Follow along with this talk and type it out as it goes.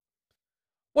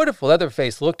What if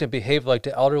Leatherface looked and behaved like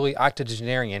the elderly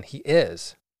octogenarian he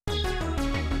is?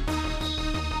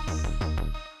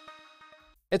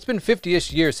 It's been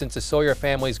 50-ish years since the Sawyer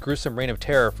family's gruesome reign of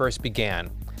terror first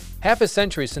began. Half a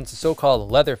century since the so-called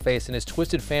Leatherface and his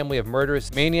twisted family of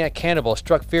murderous maniac cannibals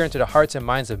struck fear into the hearts and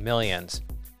minds of millions.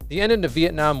 The end of the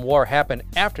Vietnam War happened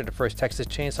after the first Texas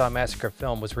Chainsaw Massacre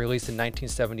film was released in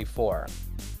 1974.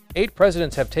 8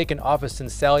 presidents have taken office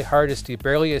since Sally Hardesty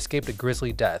barely escaped a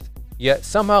grisly death. Yet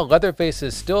somehow Leatherface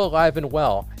is still alive and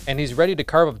well, and he's ready to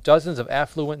carve up dozens of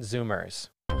affluent Zoomers.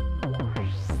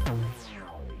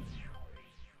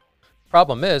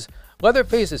 Problem is,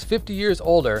 Leatherface is 50 years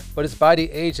older, but his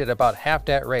body aged at about half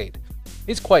that rate.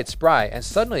 He's quite spry and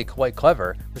suddenly quite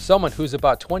clever for someone who's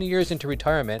about 20 years into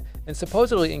retirement and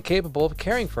supposedly incapable of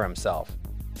caring for himself.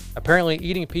 Apparently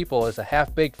eating people is a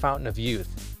half-baked fountain of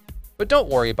youth. But don't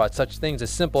worry about such things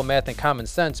as simple math and common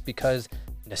sense because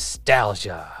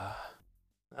nostalgia.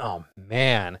 Oh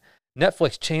man,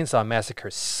 Netflix Chainsaw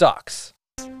Massacre sucks.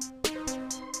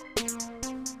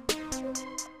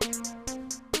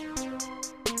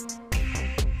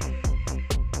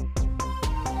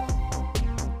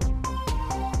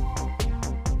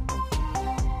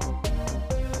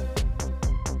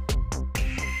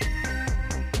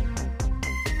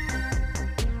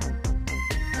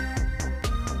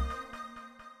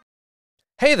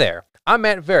 Hey there, I'm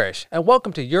Matt Varish, and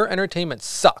welcome to Your Entertainment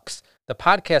Sucks, the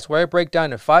podcast where I break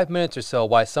down in 5 minutes or so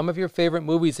why some of your favorite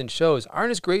movies and shows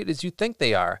aren't as great as you think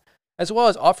they are, as well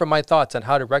as offer my thoughts on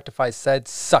how to rectify said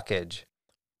suckage.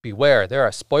 Beware, there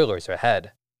are spoilers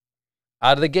ahead.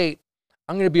 Out of the gate,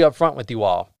 I'm going to be upfront with you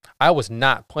all. I was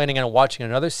not planning on watching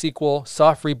another sequel,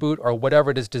 soft reboot, or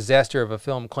whatever this disaster of a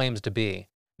film claims to be,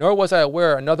 nor was I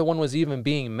aware another one was even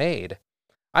being made.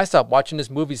 I stopped watching this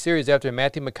movie series after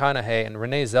Matthew McConaughey and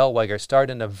Renee Zellweger starred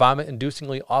in the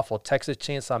vomit-inducingly awful Texas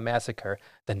Chainsaw Massacre: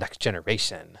 The Next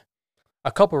Generation.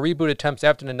 A couple reboot attempts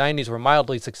after the 90s were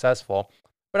mildly successful,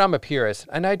 but I'm a purist,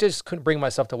 and I just couldn't bring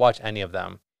myself to watch any of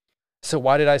them. So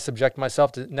why did I subject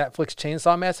myself to Netflix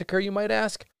Chainsaw Massacre, you might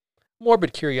ask?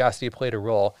 Morbid curiosity played a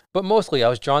role, but mostly I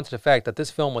was drawn to the fact that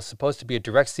this film was supposed to be a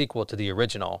direct sequel to the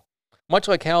original. Much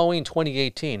like Halloween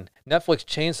 2018, Netflix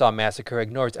Chainsaw Massacre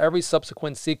ignores every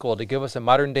subsequent sequel to give us a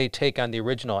modern-day take on the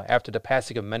original after the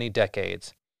passing of many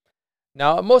decades.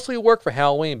 Now, it mostly worked for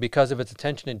Halloween because of its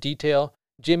attention to detail,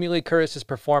 Jamie Lee Curtis's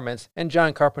performance, and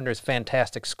John Carpenter's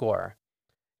fantastic score.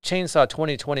 Chainsaw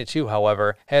 2022,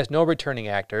 however, has no returning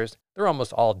actors, they're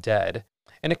almost all dead,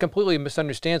 and it completely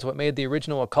misunderstands what made the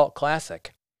original a cult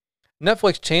classic.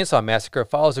 Netflix Chainsaw Massacre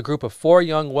follows a group of 4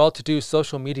 young, well-to-do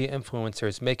social media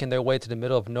influencers making their way to the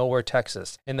middle of nowhere,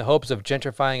 Texas, in the hopes of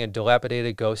gentrifying a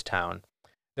dilapidated ghost town.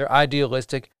 They're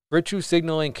idealistic,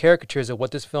 virtue-signaling caricatures of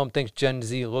what this film thinks Gen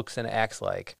Z looks and acts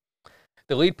like.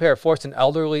 The lead pair force an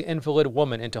elderly invalid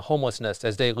woman into homelessness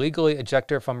as they legally eject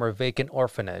her from her vacant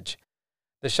orphanage.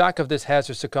 The shock of this has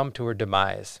her succumb to her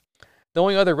demise. The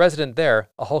only other resident there,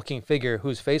 a hulking figure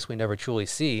whose face we never truly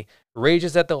see,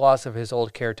 rages at the loss of his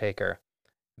old caretaker.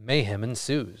 Mayhem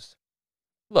ensues.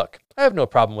 Look, I have no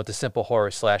problem with the simple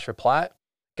horror slasher plot.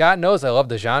 God knows I love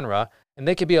the genre, and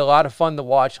they can be a lot of fun to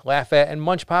watch, laugh at, and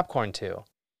munch popcorn to.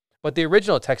 But the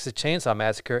original Texas Chainsaw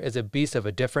Massacre is a beast of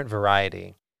a different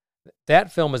variety.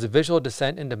 That film is a visual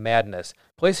descent into madness,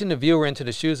 placing the viewer into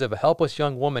the shoes of a helpless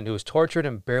young woman who is tortured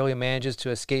and barely manages to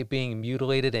escape being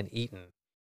mutilated and eaten.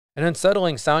 An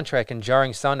unsettling soundtrack and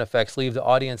jarring sound effects leave the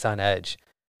audience on edge.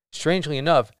 Strangely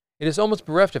enough, it is almost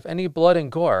bereft of any blood and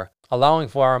gore, allowing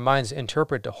for our minds to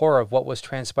interpret the horror of what was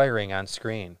transpiring on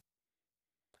screen.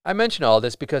 I mention all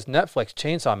this because Netflix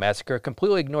Chainsaw Massacre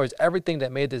completely ignores everything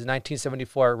that made this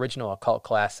 1974 original a cult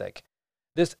classic.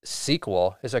 This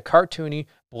sequel is a cartoony,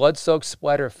 blood-soaked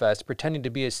splatterfest pretending to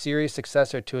be a serious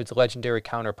successor to its legendary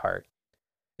counterpart.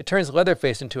 It turns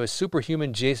Leatherface into a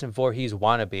superhuman Jason Voorhees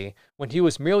wannabe when he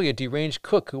was merely a deranged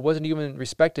cook who wasn't even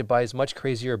respected by his much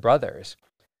crazier brothers.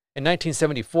 In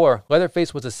 1974,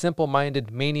 Leatherface was a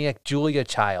simple-minded maniac Julia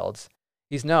Childs.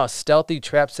 He's now a stealthy,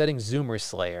 trap-setting Zoomer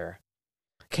slayer.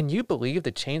 Can you believe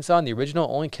the chainsaw in the original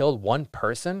only killed 1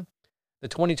 person? The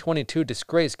 2022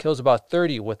 disgrace kills about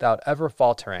 30 without ever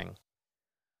faltering.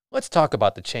 Let's talk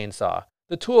about the chainsaw,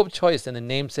 the tool of choice and the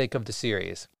namesake of the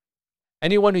series.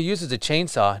 Anyone who uses a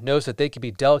chainsaw knows that they can be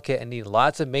delicate and need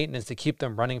lots of maintenance to keep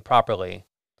them running properly.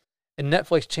 In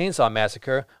Netflix Chainsaw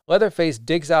Massacre, Leatherface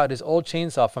digs out his old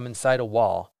chainsaw from inside a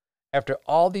wall. After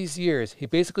all these years, he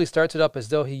basically starts it up as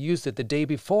though he used it the day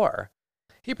before.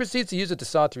 He proceeds to use it to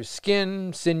saw through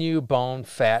skin, sinew, bone,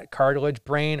 fat, cartilage,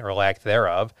 brain, or lack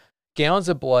thereof, gallons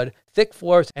of blood, thick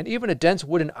floors, and even a dense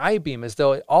wooden I-beam as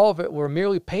though all of it were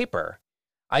merely paper.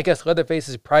 I guess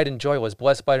Leatherface's pride and joy was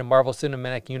blessed by the Marvel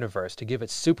Cinematic Universe to give it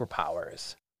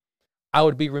superpowers. I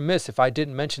would be remiss if I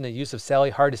didn't mention the use of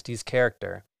Sally Hardisty's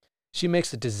character. She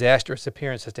makes a disastrous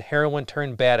appearance as the heroine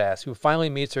turned badass who finally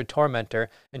meets her tormentor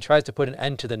and tries to put an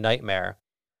end to the nightmare.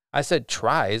 I said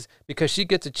tries because she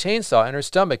gets a chainsaw in her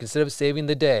stomach instead of saving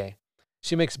the day.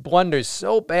 She makes blunders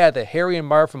so bad that Harry and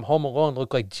Marv from Home Alone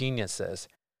look like geniuses.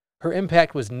 Her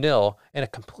impact was nil and a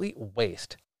complete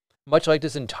waste, much like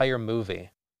this entire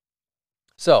movie.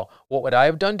 So, what would I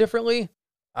have done differently?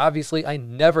 Obviously, I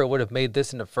never would have made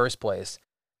this in the first place.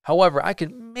 However, I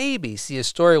could maybe see a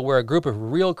story where a group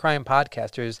of real crime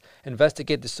podcasters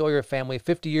investigate the Sawyer family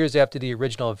 50 years after the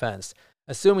original events,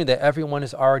 assuming that everyone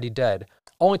is already dead,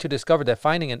 only to discover that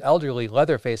finding an elderly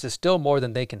Leatherface is still more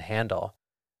than they can handle.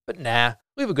 But nah,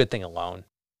 leave a good thing alone.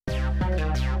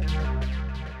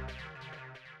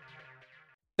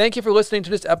 Thank you for listening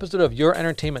to this episode of Your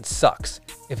Entertainment Sucks.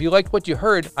 If you liked what you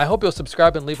heard, I hope you'll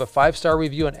subscribe and leave a 5-star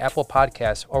review on Apple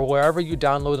Podcasts or wherever you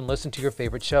download and listen to your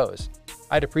favorite shows.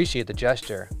 I'd appreciate the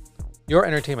gesture. Your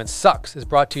Entertainment Sucks is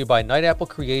brought to you by Night Apple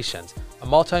Creations, a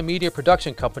multimedia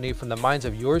production company from the minds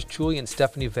of yours truly and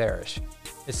Stephanie Varish.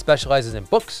 It specializes in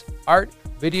books, art,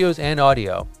 videos, and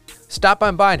audio. Stop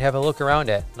on by and have a look around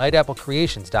at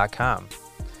nightapplecreations.com.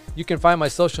 You can find my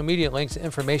social media links and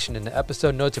information in the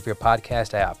episode notes of your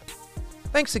podcast app.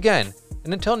 Thanks again,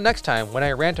 and until next time when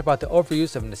I rant about the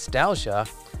overuse of nostalgia,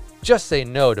 just say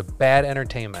no to bad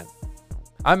entertainment.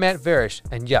 I'm Matt Varish,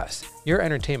 and yes, your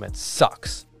entertainment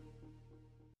sucks.